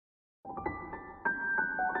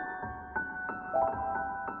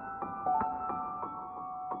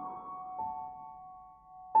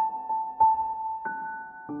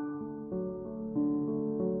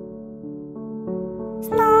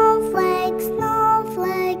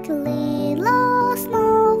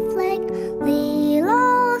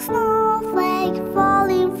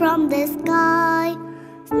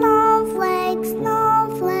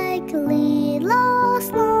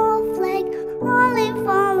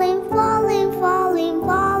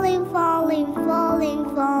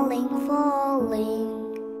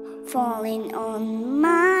falling on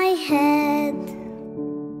my head.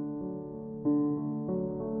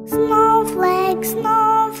 Snowflake,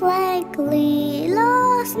 snowflake,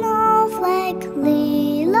 little snowflake,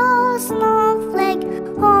 little snowflake,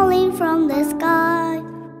 falling from the sky.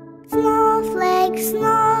 Snowflake,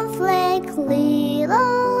 snowflake,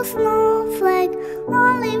 little snowflake,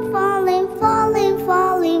 falling, falling, falling,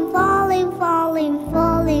 falling, falling, falling,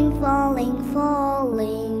 falling, falling,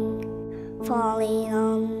 falling, falling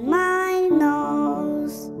on my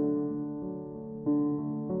nose.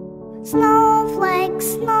 Snowflake,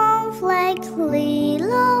 snowflake,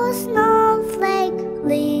 little snowflake,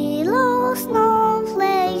 little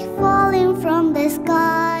snowflake, falling from the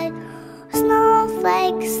sky.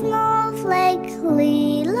 Snowflake, snowflake,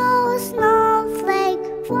 little snowflake,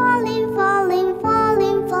 falling, falling,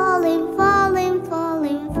 falling, falling, falling,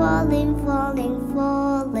 falling, falling, falling, falling.